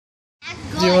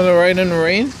Do you want to ride in the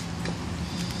rain?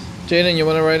 Jayden, you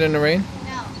want to ride in the rain?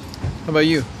 No. How about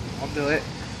you? I'll do it.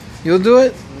 You'll do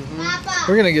it? Papa,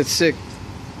 We're gonna get sick.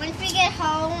 once we get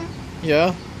home,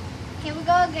 Yeah? can we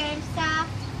go to GameStop?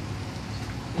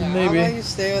 Yeah, Maybe. How about you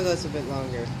stay with us a bit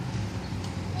longer?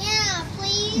 Yeah,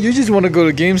 please. You just want to go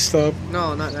to GameStop.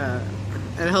 No, not that.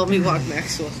 And help me walk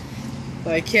Maxwell.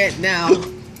 But I can't now.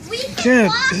 We can Can't.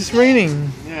 walk It's it.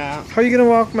 raining. Yeah. How are you gonna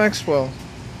walk Maxwell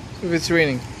if it's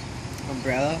raining?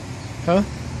 Umbrella? Huh?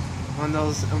 On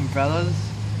those umbrellas?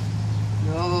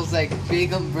 You know those like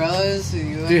big umbrellas?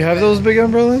 And Do you have those big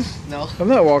umbrellas? No. I'm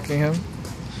not walking him.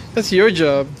 That's your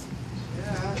job.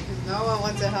 Yeah, because no one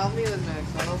wants to help me with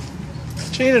Maxwell.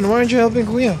 Jayden, why aren't you helping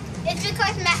Kuya? It's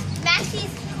because Maxie's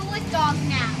cool with dogs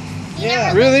now. He Yeah.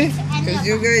 never Really? listens to any Because of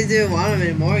you them. guys didn't want him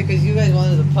anymore. Because you guys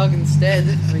wanted a pug instead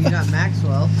when you got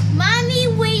Maxwell. Mommy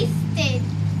wasted.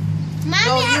 Mommy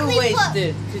No, you actually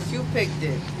wasted. Because you picked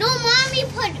it. No, Mommy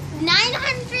put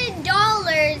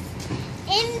 $900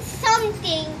 in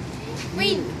something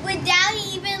without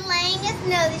even letting us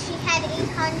know that she had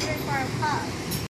 $800 for a pug.